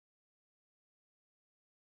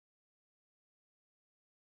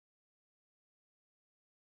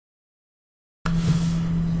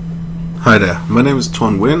Hi there, my name is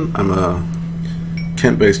Tuan Nguyen. I'm a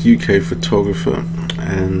Kent-based UK photographer,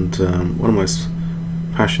 and one of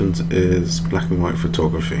my passions is black and white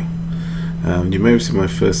photography. You may have seen my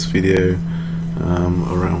first video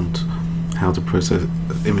around how to process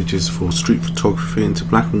images for street photography into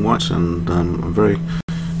black and white, and I'm very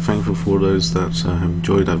thankful for those that have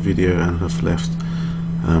enjoyed that video and have left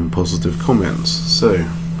positive comments. So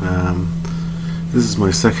this is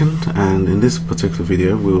my second, and in this particular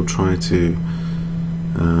video we'll try to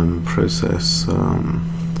process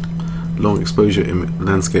long exposure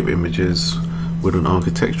landscape images with an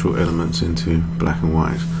architectural element into black and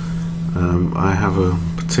white. I have a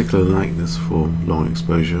particular likeness for long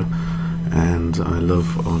exposure, and I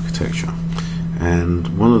love architecture, and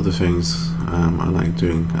one of the things I like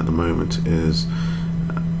doing at the moment is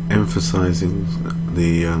emphasizing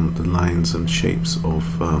the lines and shapes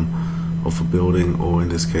of a building, or in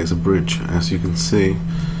this case a bridge. As you can see,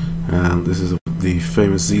 this is the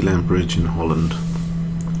famous Zeeland Bridge in Holland,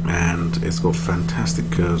 and it's got fantastic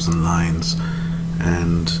curves and lines,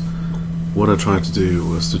 and what I tried to do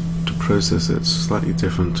was to process it slightly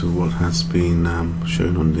different to what has been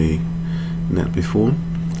shown on the net before,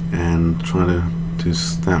 and try to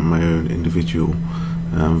stamp my own individual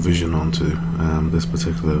vision onto this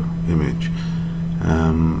particular image,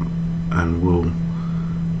 and we'll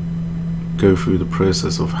go through the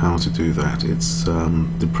process of how to do that. It's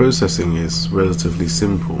the processing is relatively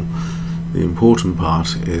simple. The important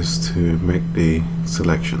part is to make the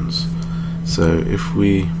selections. So if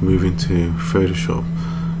we move into Photoshop,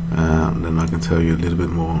 then I can tell you a little bit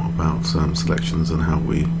more about selections and how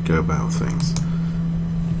we go about things.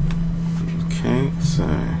 Okay, so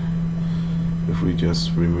if we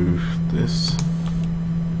just remove this,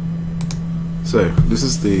 so this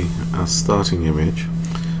is the starting image.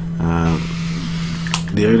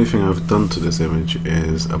 The only thing I've done to this image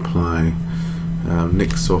is apply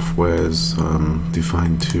Nik Software's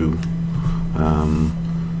Define Tool,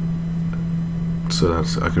 so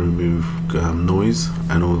that I can remove noise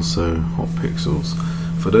and also hot pixels.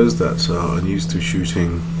 For those that are unused to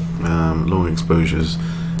shooting long exposures,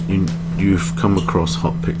 you've come across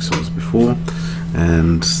hot pixels before,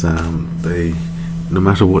 and no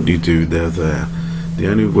matter what you do, they're there. The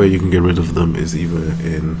only way you can get rid of them is either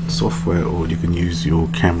in software, or you can use your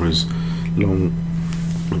camera's long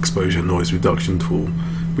exposure noise reduction tool,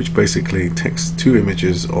 which basically takes two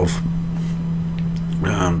images of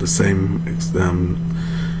the same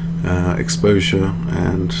exposure,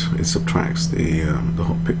 and it subtracts the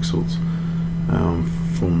hot pixels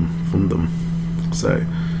from them. So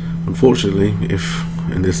unfortunately, if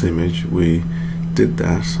in this image we did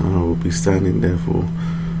that, I will be standing there for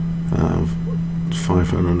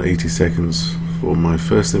 580 seconds for my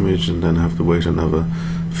first image, and then have to wait another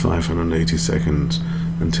 580 seconds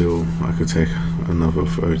until I could take another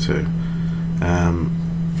photo.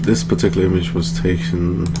 This particular image was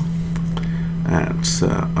taken at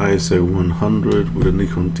ISO 100 with a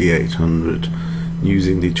Nikon D800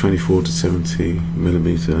 using the 24 to 70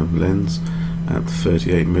 millimeter lens at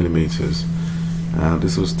 38 millimeters.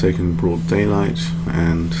 This was taken in broad daylight,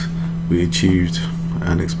 and we achieved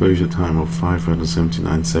an exposure time of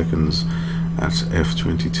 579 seconds at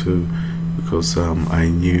f/22, because I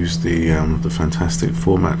used the fantastic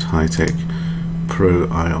Format Hitec Pro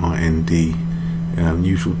IRND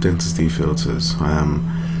neutral density filters. I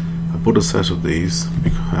bought a set of these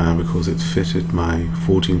because it fitted my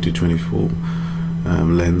 14 to 24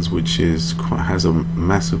 lens, which has a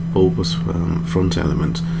massive bulbous front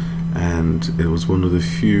element, and it was one of the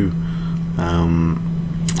few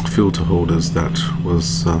filter holders that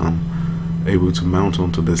was able to mount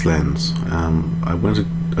onto this lens. I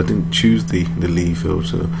didn't choose the Lee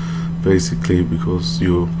filter, basically because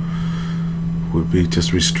you would be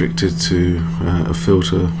just restricted to a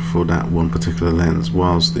filter for that one particular lens,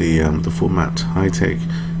 whilst the Format Hitec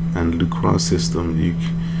and Lucra system, you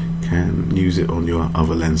can use it on your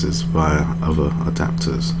other lenses via other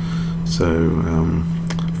adapters. So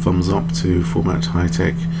thumbs up to Format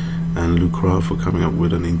Hitec and Lucra for coming up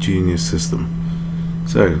with an ingenious system.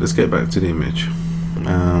 So let's get back to the image.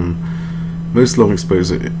 Most long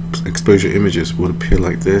exposure images would appear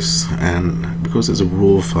like this, and because it's a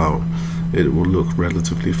raw file, it will look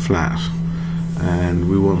relatively flat, and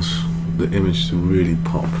we want the image to really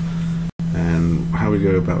pop. And how we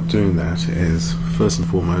go about doing that is, first and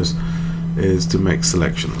foremost, is to make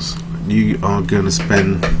selections. You are going to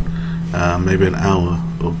spend maybe an hour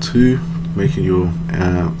or two making your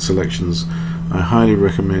selections. I highly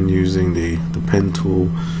recommend using the pen tool,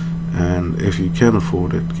 and if you can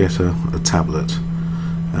afford it, get a tablet.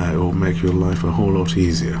 it will make your life a whole lot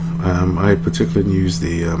easier. I particularly use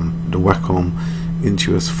the Wacom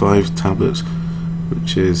Intuos 5 tablet,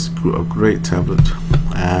 which is a great tablet,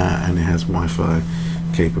 and it has Wi-Fi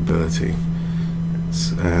capability.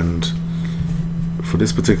 And for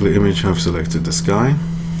this particular image, I've selected the sky,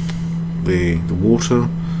 the water,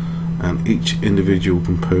 and each individual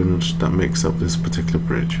component that makes up this particular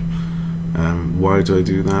bridge. Why do I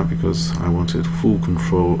do that? Because I wanted full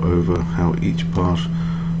control over how each part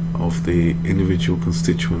of the individual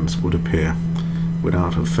constituents would appear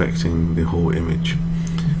without affecting the whole image.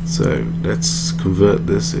 So let's convert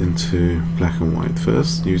this into black and white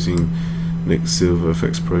first using NIC Silver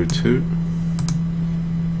FX Pro 2.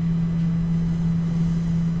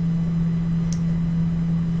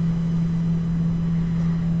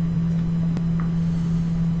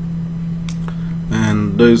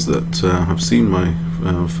 And those that have seen my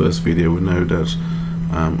first video will know that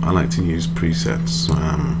I like to use presets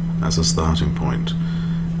as a starting point.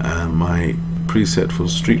 My preset for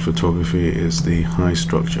street photography is the high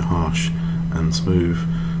structure, harsh and smooth,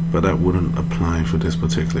 but that wouldn't apply for this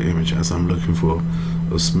particular image, as I'm looking for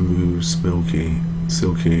a smooth, silky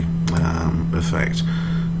effect.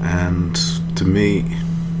 And to me,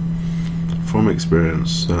 from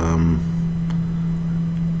experience,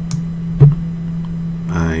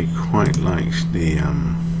 I quite like the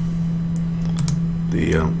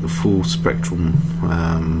full spectrum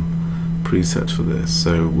preset for this.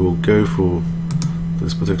 So we'll go for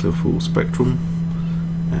this particular full spectrum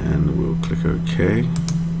and we'll click OK.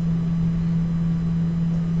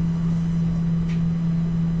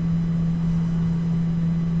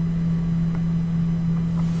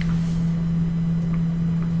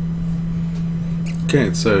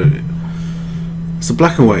 Okay, so it's a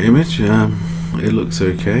black and white image. It looks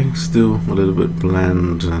okay, still a little bit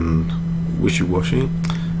bland and wishy-washy,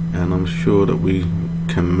 and I'm sure that we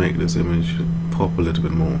can make this image pop a little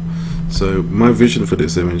bit more. So my vision for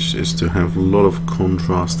this image is to have a lot of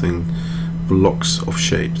contrasting blocks of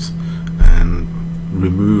shapes and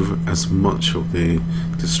remove as much of the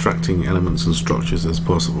distracting elements and structures as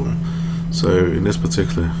possible. So in this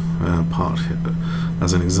particular part here,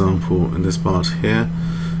 as an example, in this part here,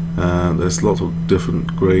 there's lots of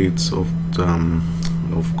different grades of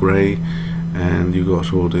grey, and you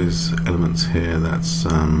got all these elements here that's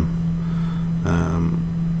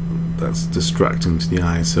distracting to the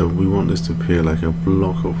eye. So we want this to appear like a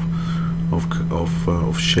block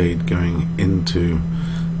of shade going into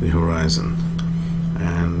the horizon,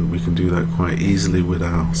 and we can do that quite easily with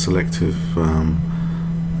our selective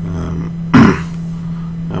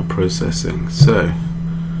processing. So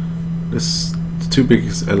the two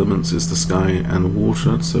biggest elements is the sky and the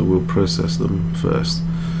water, so we'll process them first.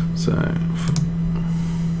 So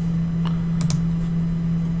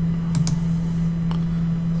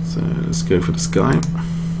let's go for the sky.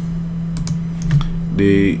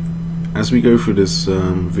 As we go through this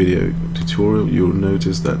video tutorial, you'll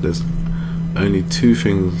notice that there's only two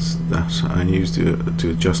things that I use to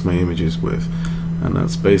adjust my images with, and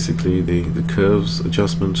that's basically the curves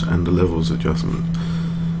adjustment and the levels adjustment.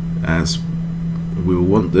 As we'll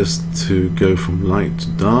want this to go from light to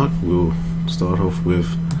dark, we'll start off with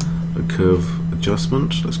a curve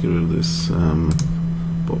adjustment. Let's get rid of this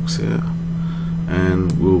box here,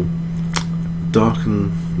 and we'll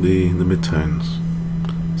darken the midtones.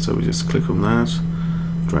 So we just click on that,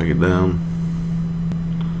 drag it down,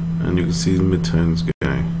 and you can see the midtones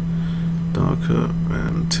going darker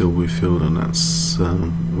until we feel that that's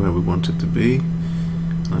where we want it to be.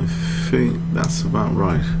 I think that's about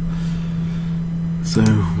right. So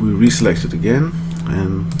we reselect it again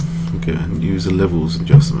and go and use the levels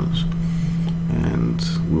adjustment, and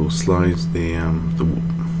we'll slide the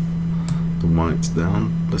whites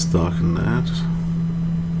down. Let's darken that.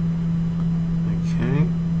 Okay,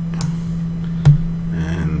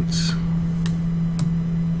 and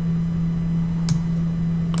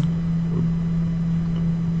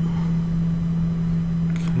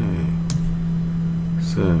okay,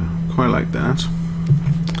 so quite like that.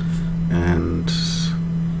 And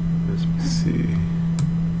let me see.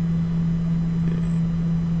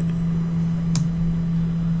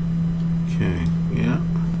 Okay, yeah,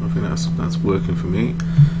 I think that's working for me.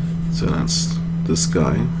 So that's the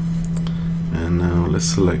sky, and now let's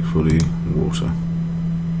select for the water.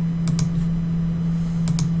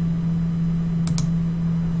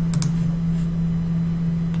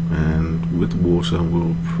 And with water,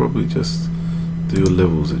 we'll probably just do a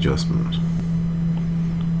levels adjustment.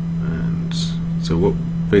 So what we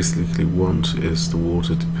basically want is the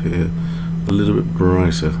water to appear a little bit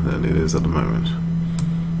brighter than it is at the moment.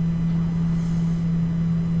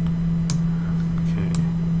 Okay.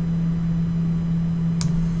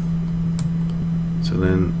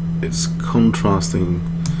 and then it's contrasting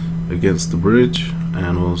against the bridge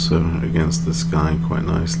and also against the sky quite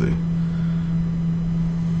nicely.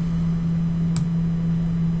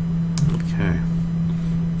 Okay,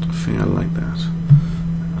 I think I like that.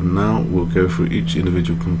 And now we'll go through each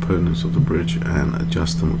individual component of the bridge and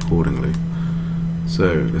adjust them accordingly.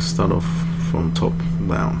 So let's start off from top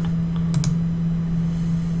down.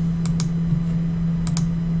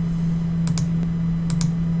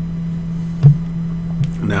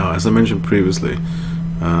 Now, as I mentioned previously,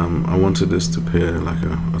 I wanted this to appear like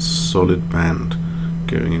a solid band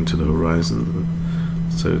going into the horizon.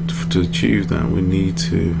 So to achieve that, we need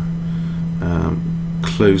to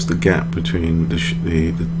close the gap between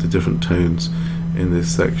the different tones in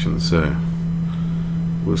this section. So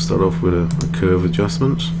we'll start off with a curve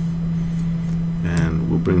adjustment, and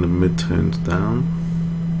we'll bring the mid-tones down.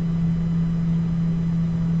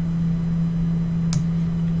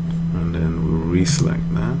 And then we'll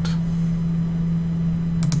reselect that,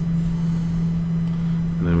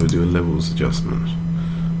 and then we'll do a levels adjustment,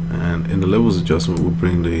 and in the levels adjustment we'll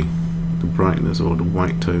bring the brightness or the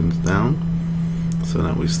white tones down, so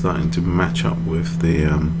that we're starting to match up with the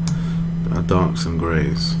darks and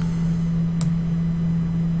greys.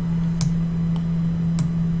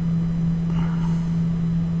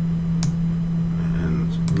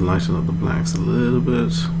 And lighten up the blacks a little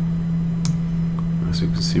bit. As you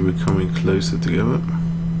can see, we're coming closer together.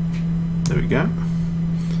 There we go.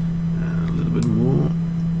 And a little bit more.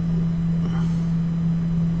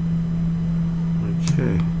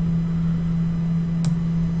 Okay.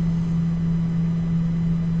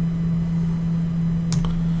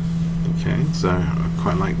 Okay, so I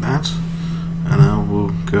quite like that. And now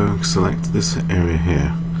we'll go and select this area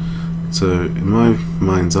here. So in my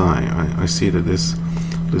mind's eye, I see that this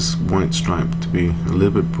white stripe to be a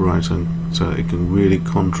little bit brighter, so it can really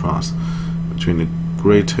contrast between the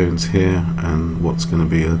grey tones here and what's going to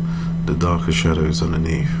be the darker shadows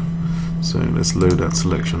underneath. So let's load that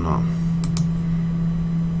selection up.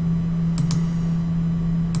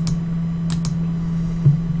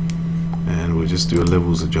 And we'll just do a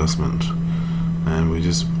levels adjustment, and we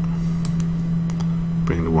just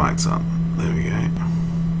bring the whites up. There we go.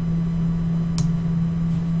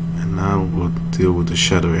 And now we'll deal with the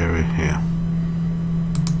shadow area here.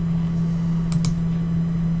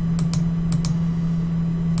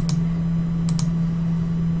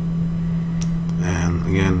 And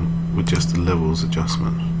again with just the levels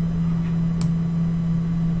adjustment.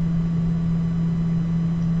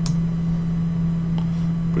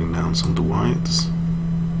 Bring down some of the whites.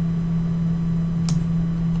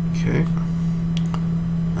 Okay.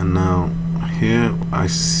 And now here I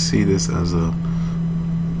see this as a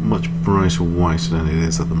much brighter white than it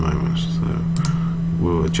is at the moment, so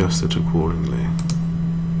we'll adjust it accordingly.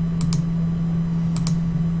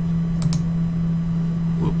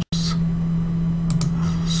 Whoops,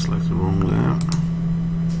 select the wrong layout.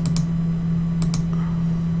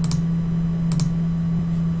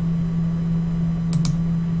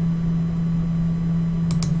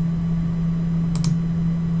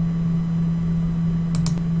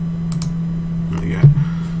 There we go.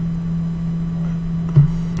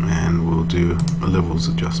 Do a levels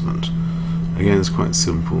adjustment. Again, it's quite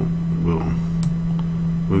simple. We'll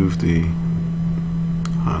move the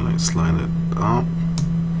highlight slider up,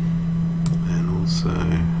 and also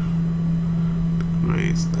the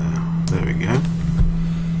grays there. There we go.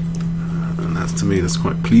 And that's, to me, that's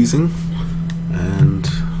quite pleasing. And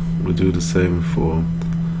we'll do the same for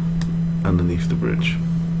underneath the bridge.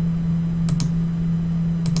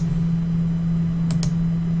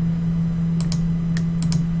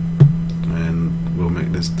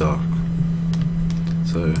 Make this dark.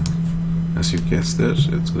 So as you've guessed it,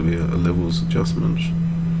 it's going to be a levels adjustment,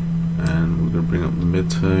 and we're going to bring up the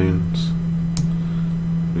mid-tones,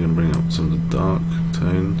 we're going to bring up some of the dark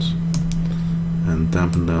tones, and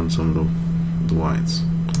dampen down some of the whites.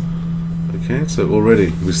 Okay, so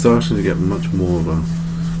already we're starting to get much more of a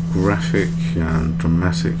graphic and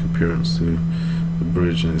dramatic appearance to the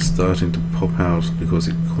bridge, and it's starting to pop out because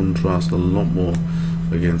it contrasts a lot more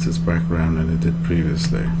against its background than it did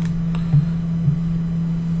previously.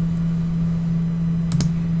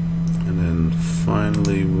 And then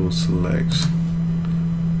finally we'll select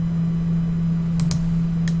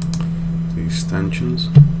these stanchions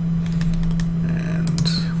and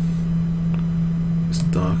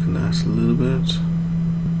just darken that a little bit.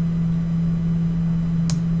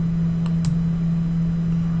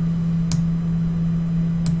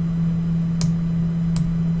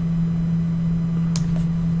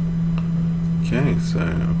 Okay, so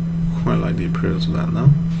I quite like the appearance of that now.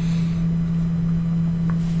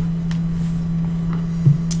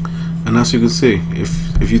 And as you can see,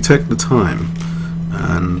 if you take the time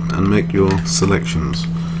and make your selections,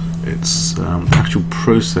 its actual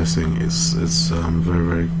processing is very,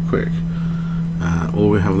 very quick. All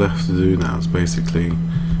we have left to do now is basically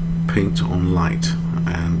paint on light,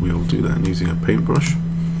 and we'll do that using a paintbrush,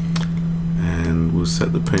 and we'll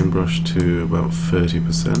set the paintbrush to about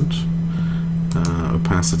 30%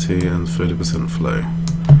 opacity and 30% flow,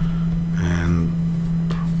 and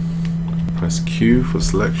press Q for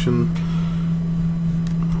selection,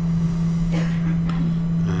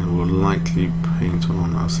 and we'll lightly paint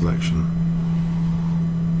on our selection.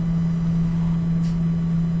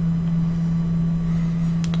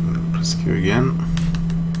 And press Q again,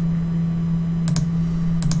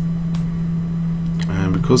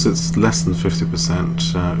 and because it's less than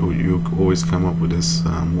 50%, you always come up with this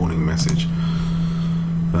warning message.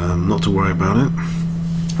 Not to worry about it.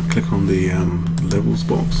 Click on the levels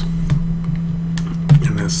box,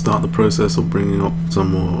 and then start the process of bringing up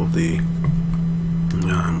some more of the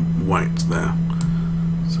white there.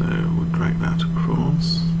 So we'll drag that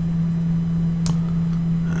across,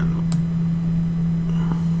 and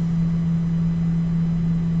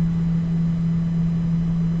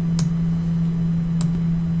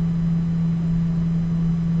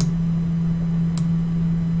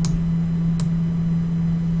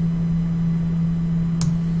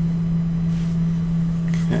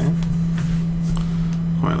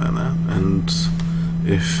quite like that. And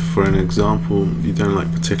if, for an example, you don't like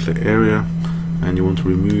a particular area and you want to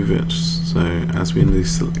remove it, so as we're in the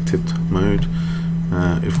selected mode,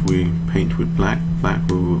 if we paint with black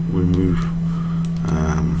will remove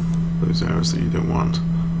those areas that you don't want.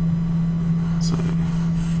 So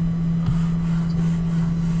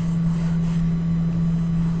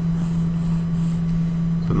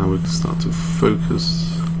now we can start to focus.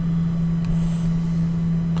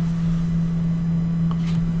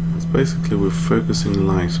 Basically, we're focusing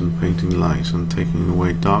light and painting light and taking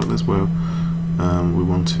away darkness where we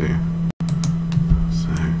want to. So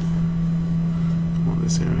I want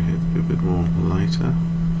this area here to be a bit more lighter.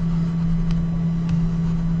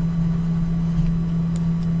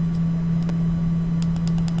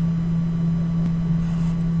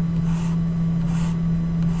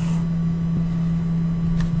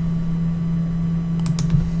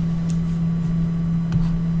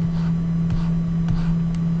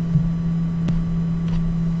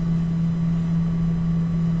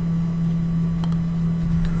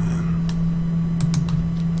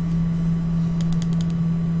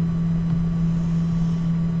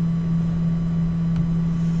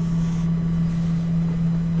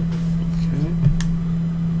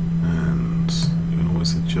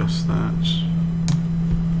 Adjust that.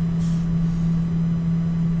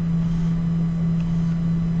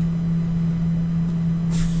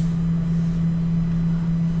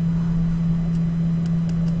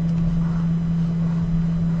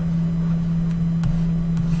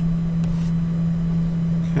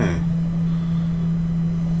 Okay.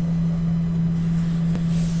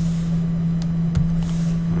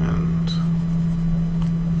 And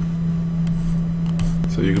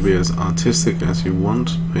so you can be as artistic as you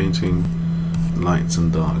want, painting lights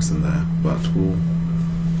and darks in there, but we'll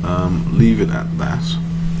leave it at that.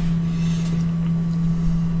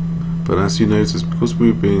 But as you notice, because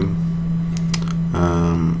we've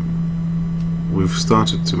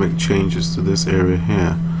started to make changes to this area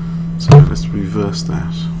here, so let's reverse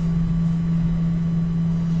that.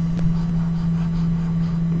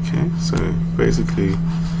 Okay, so basically,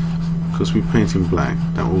 because we paint in black,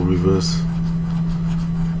 that will reverse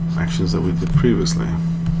actions that we did previously.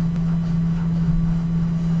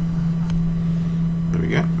 There we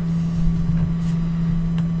go.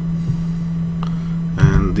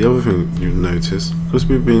 And the other thing you'll notice, because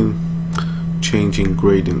we've been changing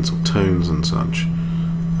gradients of tones and such,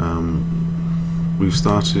 we've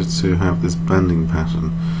started to have this banding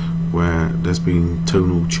pattern where there's been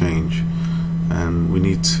tonal change, and we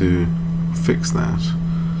need to fix that.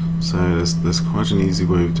 So there's quite an easy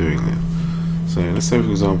way of doing it. So let's say, for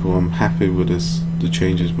example, I'm happy with the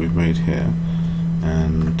changes we've made here,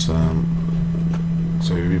 and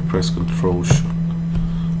so if you press Control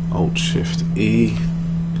Alt Shift E,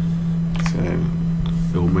 so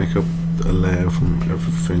it will make up a layer from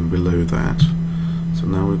everything below that. So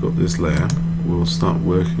now we've got this layer, we'll start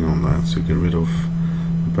working on that to get rid of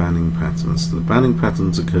the banding patterns. So the banding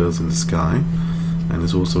patterns occurs in the sky, and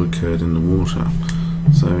it's also occurred in the water.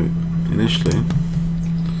 So initially,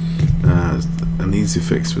 an easy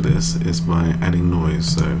fix for this is by adding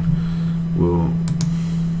noise. So we'll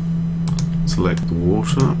select the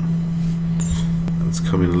water. Let's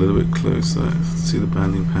come in a little bit closer. See the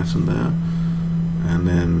banding pattern there, and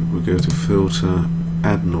then we'll go to filter,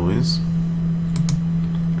 add noise,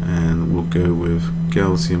 and we'll go with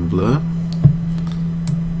Gaussian blur,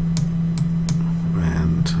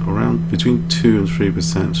 and around between 2 and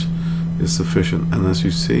 3% is sufficient. And as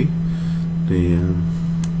you see, the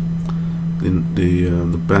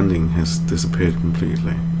banding has disappeared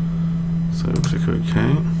completely. So click OK,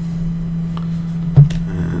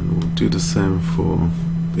 and we'll do the same for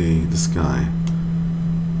the sky.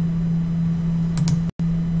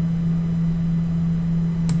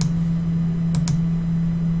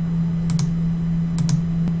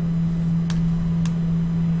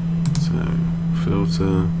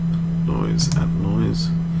 Filter, noise, add noise,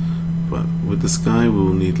 but with the sky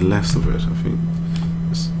we'll need less of it. I think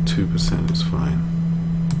it's 2% is fine.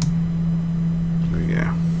 There we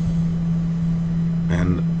go.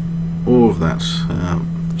 And all of that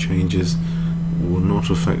changes will not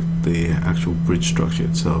affect the actual bridge structure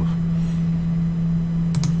itself.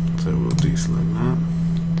 So we'll deselect that.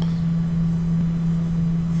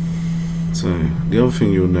 So the other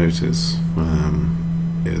thing you'll notice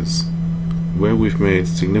is where we've made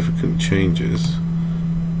significant changes,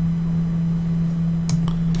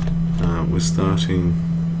 we're starting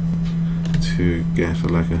to get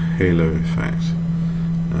like a halo effect.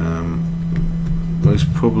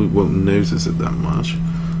 Most probably won't notice it that much,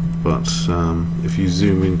 but if you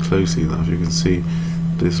zoom in closely enough, you can see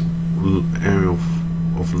this area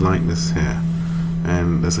of lightness here,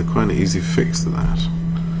 and there's a quite an easy fix to that.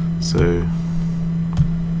 So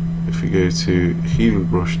if we go to healing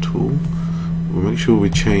brush tool, we'll make sure we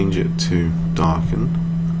change it to darken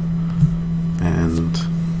and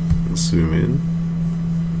zoom in,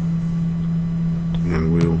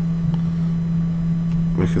 and we'll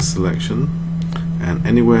make a selection, and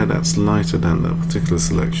anywhere that's lighter than that particular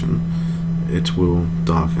selection it will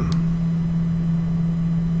darken,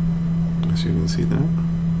 as you can see that.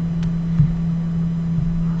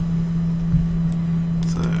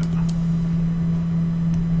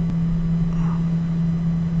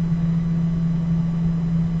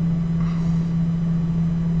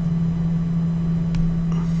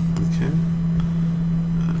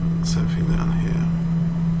 Something down here,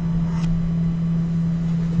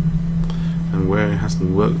 and where it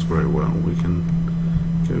hasn't worked very well, we can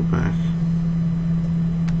go back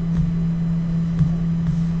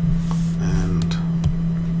and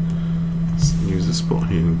use the spot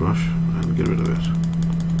healing brush and get rid of it.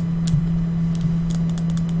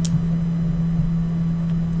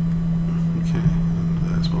 Okay, and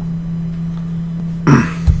there as well.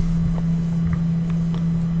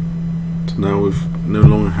 So now we've no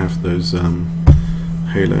longer have those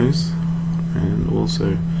halos, and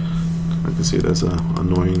also I can see there's a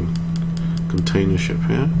annoying container ship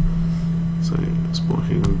here. So spot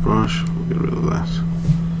healing brush, we'll get rid of that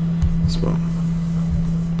spot.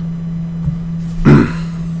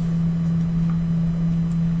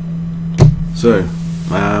 So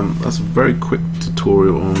that's a very quick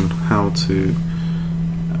tutorial on how to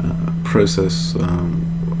process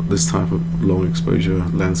this type of long exposure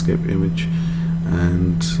landscape image,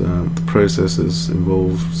 and the processes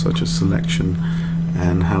involved such as selection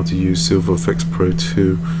and how to use Silver Efex Pro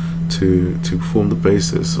 2 to form the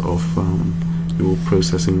basis of your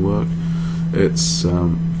processing work. It's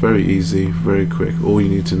very easy, very quick. All you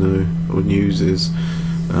need to know or use is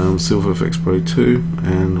Silver Efex Pro 2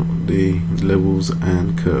 and the levels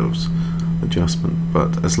and curves adjustment.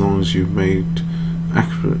 But as long as you've made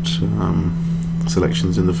accurate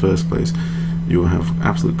selections in the first place, you will have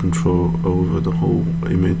absolute control over the whole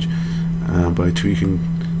image. By tweaking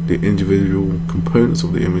the individual components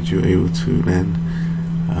of the image, you're able to then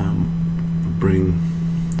bring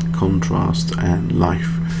contrast and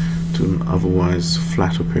life to an otherwise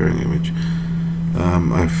flat appearing image.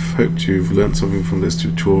 I've hoped you've learned something from this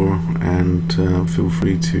tutorial, and feel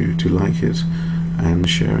free to like it and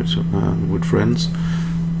share it with friends,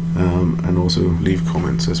 and also leave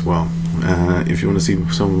comments as well. If you want to see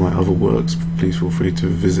some of my other works, please feel free to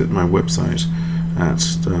visit my website at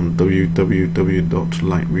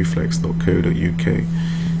www.lightreflex.co.uk,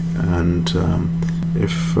 and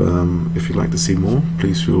if you'd like to see more,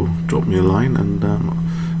 please feel drop me a line, and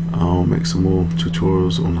I'll make some more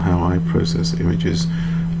tutorials on how I process images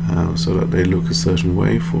so that they look a certain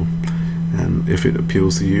way and if it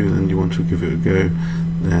appeals to you and you want to give it a go,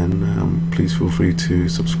 then please feel free to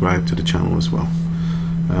subscribe to the channel as well.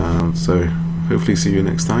 So hopefully see you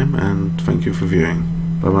next time, and thank you for viewing.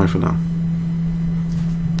 Bye bye for now.